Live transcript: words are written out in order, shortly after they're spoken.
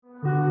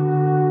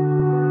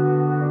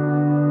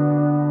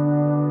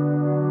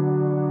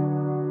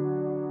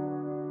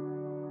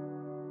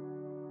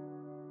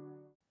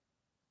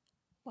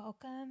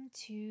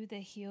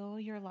Heal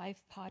Your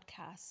Life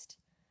podcast.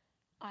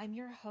 I'm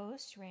your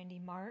host, Randi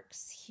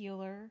Marks,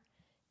 healer,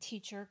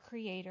 teacher,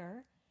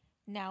 creator,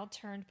 now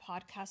turned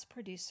podcast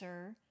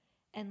producer,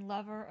 and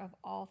lover of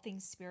all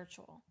things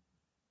spiritual.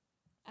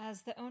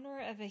 As the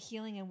owner of a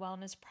healing and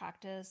wellness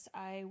practice,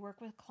 I work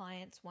with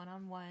clients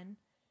one-on-one.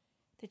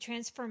 The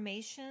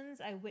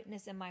transformations I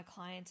witness in my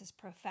clients is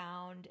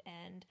profound,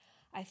 and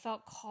I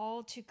felt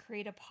called to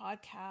create a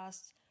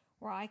podcast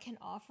where I can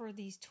offer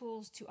these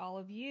tools to all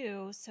of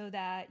you so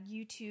that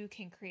you too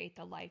can create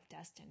the life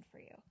destined for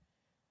you.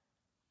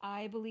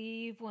 I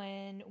believe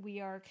when we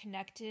are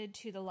connected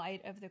to the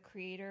light of the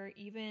Creator,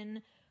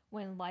 even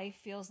when life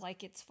feels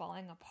like it's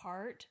falling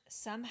apart,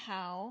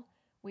 somehow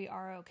we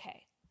are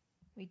okay.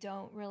 We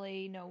don't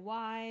really know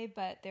why,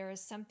 but there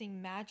is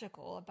something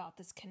magical about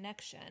this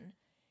connection.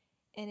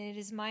 And it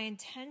is my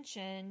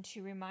intention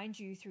to remind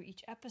you through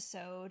each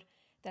episode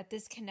that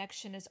this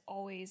connection is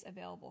always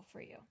available for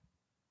you.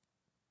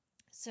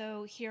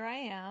 So here I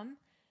am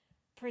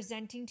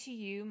presenting to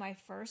you my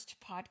first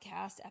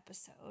podcast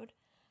episode.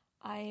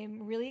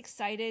 I'm really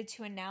excited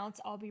to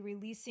announce I'll be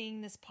releasing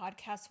this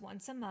podcast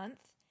once a month,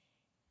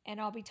 and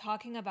I'll be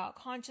talking about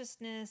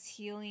consciousness,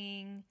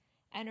 healing,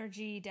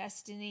 energy,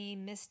 destiny,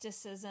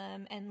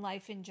 mysticism, and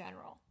life in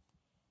general.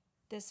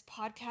 This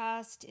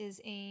podcast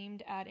is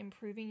aimed at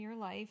improving your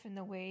life in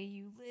the way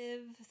you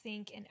live,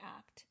 think, and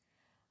act.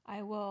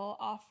 I will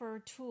offer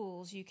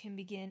tools you can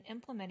begin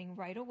implementing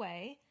right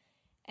away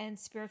and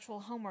spiritual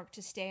homework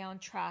to stay on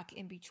track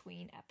in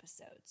between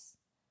episodes.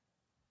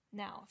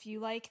 Now, if you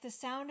like the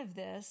sound of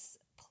this,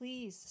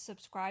 please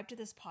subscribe to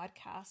this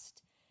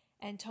podcast.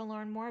 And to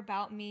learn more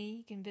about me,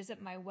 you can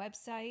visit my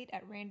website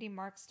at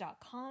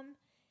randymarks.com.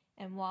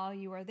 And while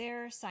you are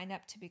there, sign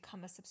up to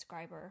become a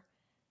subscriber.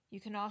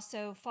 You can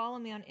also follow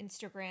me on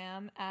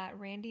Instagram at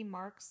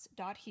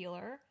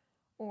randymarks.healer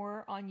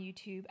or on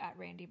YouTube at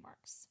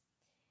randymarks.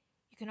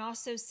 You can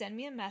also send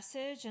me a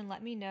message and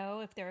let me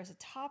know if there is a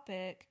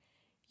topic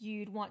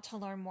you'd want to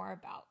learn more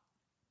about.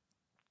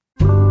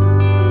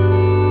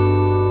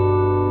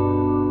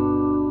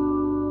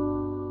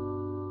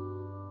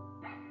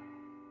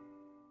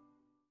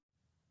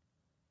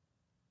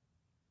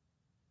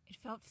 It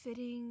felt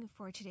fitting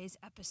for today's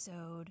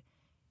episode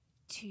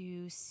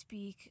to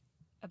speak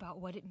about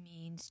what it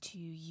means to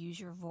use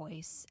your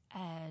voice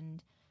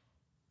and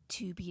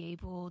to be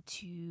able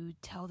to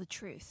tell the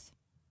truth.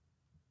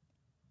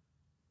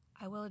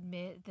 I will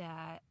admit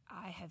that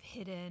I have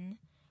hidden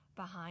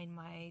behind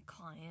my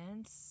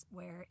clients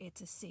where it's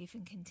a safe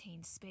and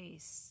contained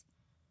space.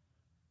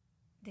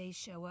 They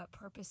show up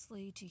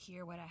purposely to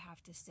hear what I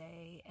have to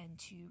say and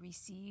to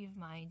receive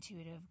my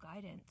intuitive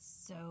guidance.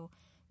 So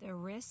the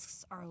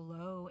risks are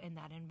low in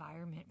that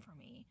environment for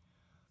me.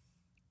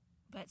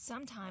 But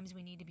sometimes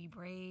we need to be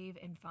brave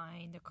and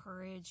find the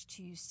courage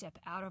to step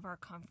out of our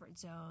comfort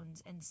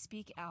zones and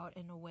speak out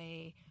in a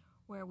way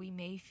where we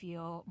may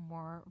feel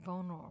more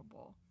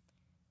vulnerable.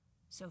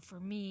 So for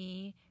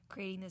me,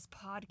 creating this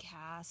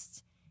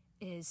podcast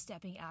is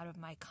stepping out of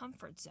my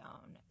comfort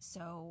zone.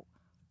 So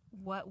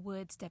what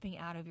would stepping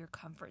out of your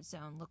comfort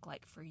zone look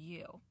like for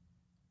you?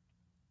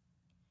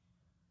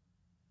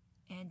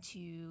 And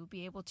to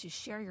be able to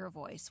share your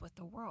voice with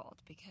the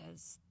world,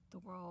 because the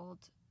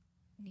world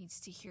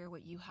needs to hear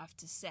what you have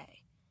to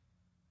say.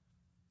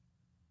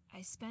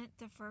 I spent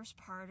the first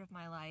part of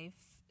my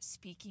life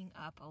speaking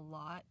up a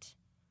lot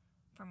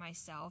for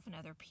myself and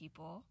other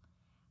people.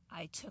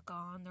 I took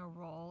on the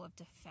role of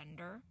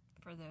defender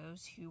for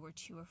those who were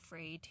too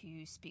afraid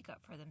to speak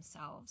up for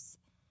themselves.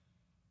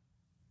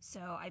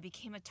 So I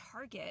became a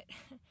target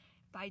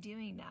by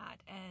doing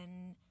that,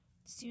 and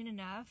soon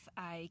enough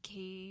I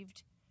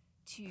caved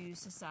to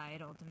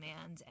societal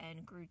demands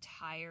and grew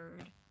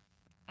tired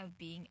of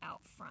being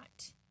out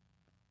front.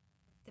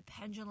 The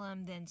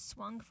pendulum then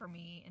swung for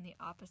me in the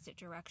opposite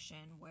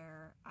direction,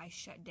 where I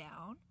shut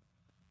down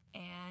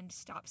and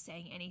stopped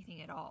saying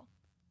anything at all.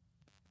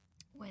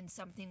 When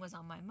something was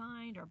on my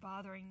mind or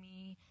bothering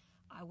me,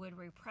 I would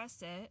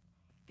repress it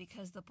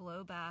because the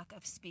blowback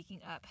of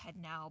speaking up had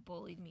now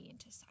bullied me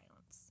into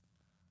silence.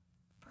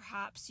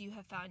 Perhaps you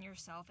have found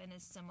yourself in a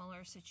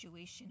similar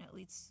situation at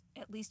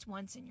least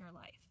once in your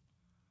life.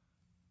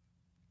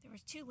 There were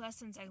 2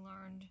 lessons I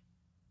learned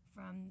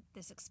from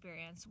this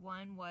experience.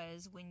 One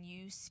was when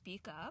you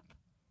speak up,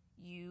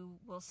 you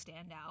will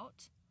stand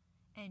out.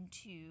 And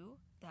 2,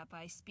 that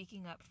by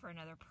speaking up for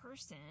another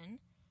person,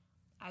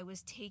 I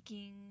was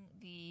taking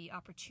the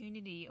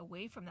opportunity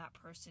away from that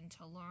person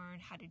to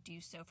learn how to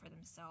do so for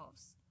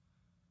themselves.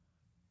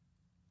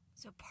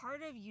 So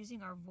part of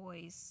using our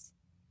voice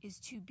is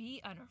to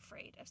be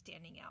unafraid of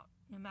standing out,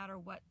 no matter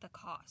what the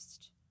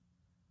cost.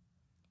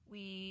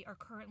 We are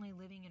currently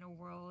living in a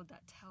world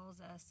that tells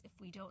us if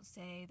we don't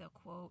say the,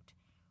 quote,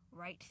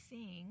 right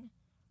thing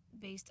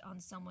based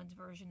on someone's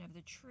version of the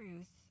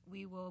truth,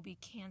 we will be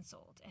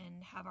canceled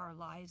and have our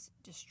lives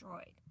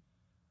destroyed.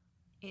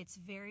 It's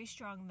very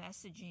strong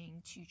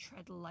messaging to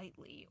tread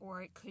lightly,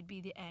 or it could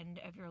be the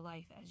end of your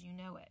life as you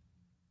know it.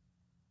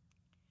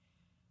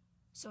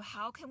 So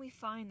how can we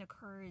find the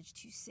courage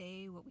to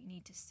say what we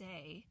need to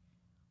say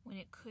when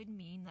it could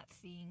mean that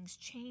things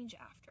change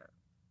after.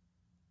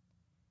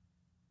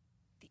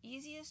 The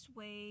easiest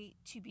way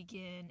to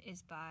begin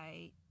is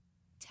by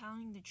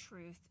telling the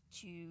truth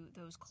to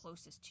those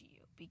closest to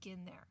you.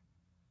 Begin there.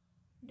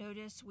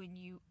 Notice when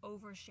you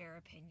overshare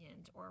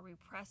opinions or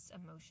repress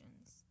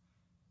emotions.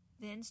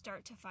 Then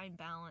start to find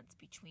balance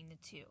between the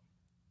two.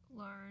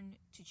 Learn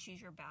to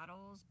choose your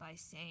battles by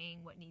saying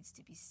what needs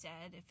to be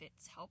said if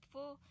it's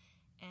helpful,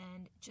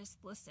 and just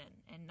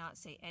listen and not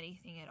say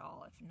anything at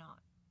all if not.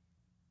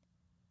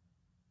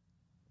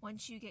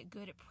 Once you get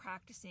good at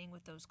practicing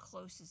with those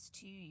closest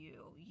to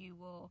you, you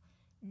will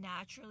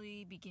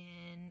naturally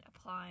begin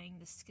applying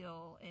the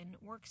skill in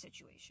work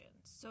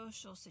situations,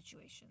 social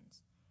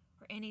situations,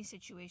 or any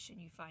situation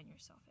you find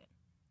yourself in.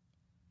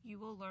 You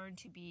will learn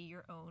to be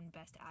your own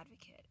best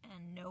advocate,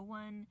 and no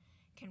one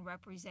can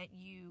represent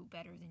you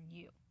better than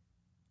you.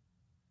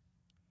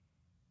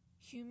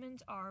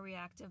 Humans are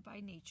reactive by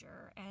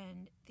nature,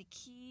 and the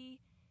key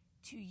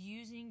to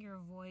using your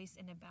voice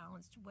in a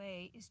balanced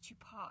way is to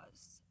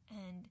pause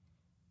and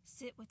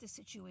sit with the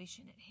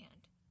situation at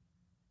hand.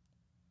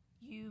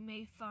 You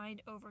may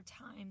find over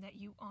time that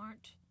you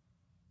aren't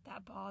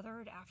that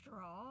bothered after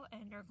all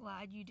and are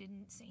glad you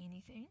didn't say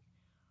anything,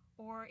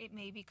 or it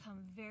may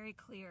become very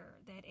clear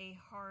that a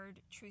hard,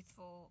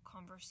 truthful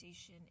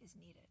conversation is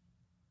needed.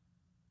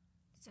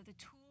 So the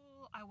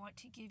tool I want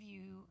to give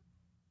you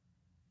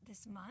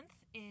this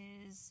month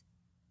is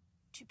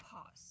to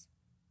pause.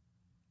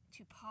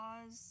 To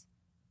pause,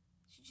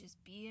 to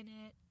just be in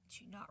it,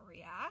 to not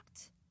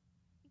react.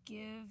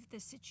 Give the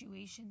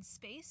situation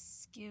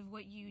space, give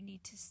what you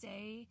need to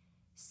say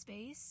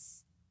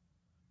space,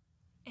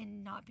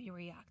 and not be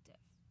reactive.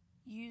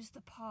 Use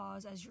the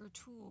pause as your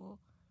tool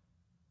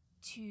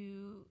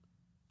to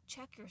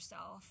check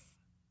yourself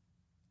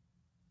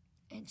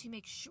and to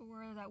make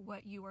sure that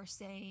what you are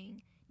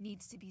saying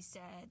needs to be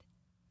said,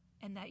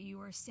 and that you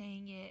are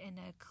saying it in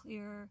a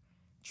clear,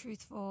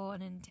 truthful,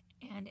 and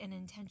an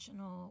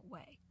intentional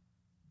way.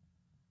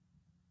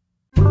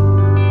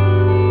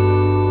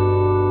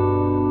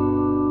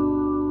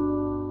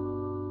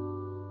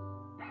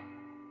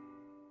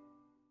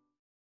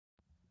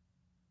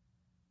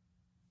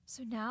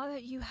 So now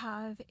that you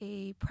have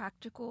a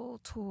practical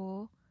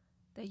tool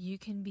that you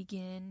can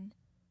begin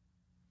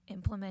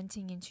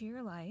implementing into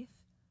your life,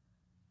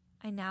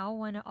 I now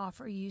want to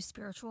offer you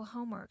spiritual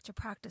homework to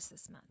practice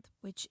this month,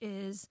 which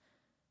is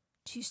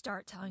to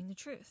start telling the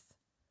truth.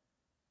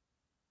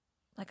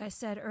 Like I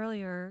said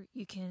earlier,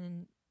 you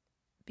can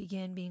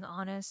begin being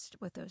honest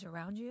with those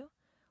around you,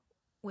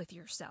 with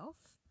yourself,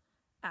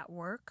 at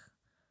work,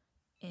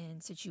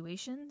 in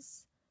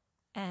situations.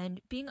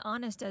 And being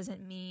honest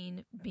doesn't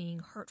mean being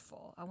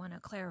hurtful. I want to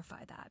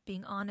clarify that.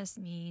 Being honest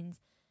means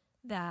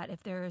that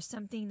if there is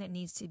something that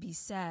needs to be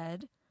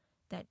said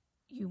that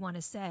you want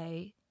to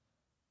say,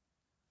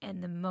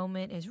 and the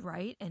moment is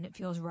right and it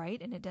feels right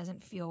and it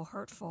doesn't feel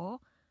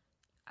hurtful,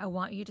 I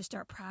want you to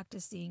start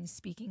practicing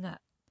speaking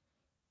up,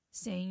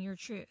 saying your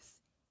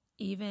truth,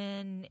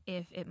 even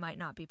if it might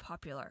not be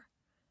popular,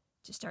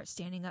 to start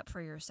standing up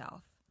for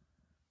yourself,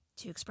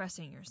 to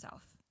expressing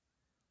yourself,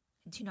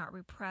 and to not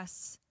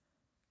repress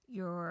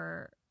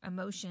your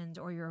emotions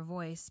or your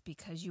voice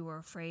because you are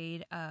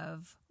afraid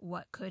of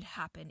what could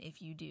happen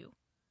if you do.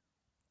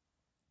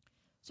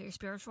 So your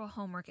spiritual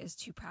homework is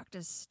to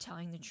practice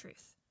telling the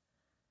truth.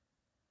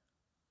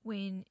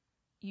 When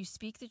you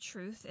speak the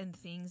truth and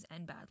things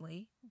end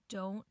badly,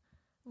 don't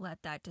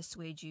let that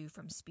dissuade you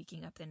from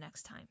speaking up the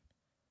next time.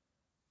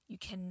 You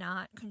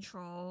cannot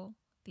control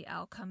the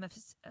outcome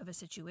of a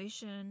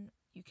situation.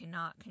 You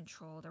cannot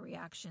control the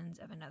reactions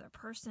of another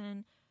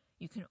person.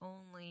 You can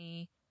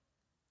only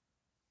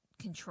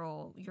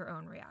control your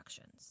own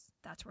reactions.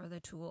 That's where the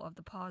tool of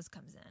the pause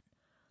comes in.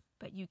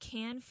 But you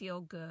can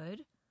feel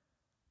good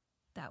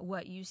that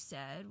what you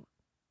said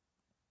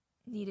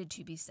needed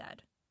to be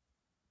said.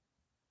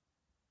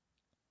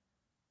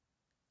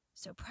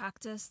 So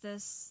practice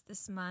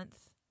this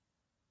month.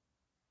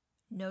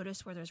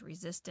 Notice where there's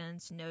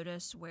resistance.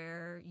 Notice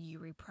where you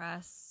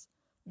repress.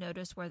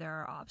 Notice where there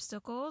are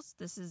obstacles.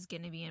 This is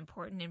going to be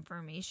important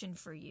information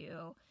for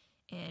you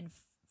in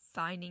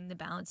finding the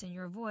balance in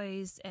your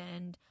voice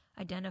and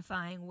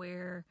identifying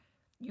where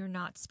you're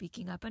not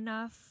speaking up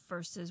enough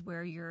versus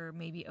where you're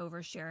maybe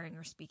oversharing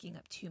or speaking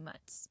up too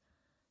much.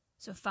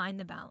 So find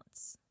the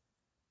balance.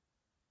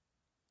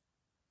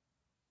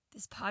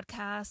 This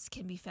podcast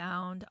can be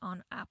found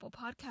on Apple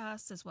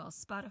Podcasts as well as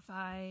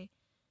Spotify.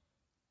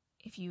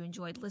 If you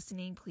enjoyed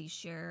listening, please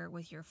share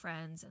with your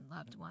friends and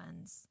loved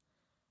ones.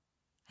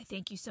 I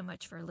thank you so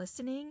much for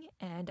listening,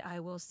 and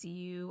I will see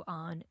you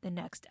on the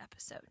next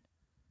episode.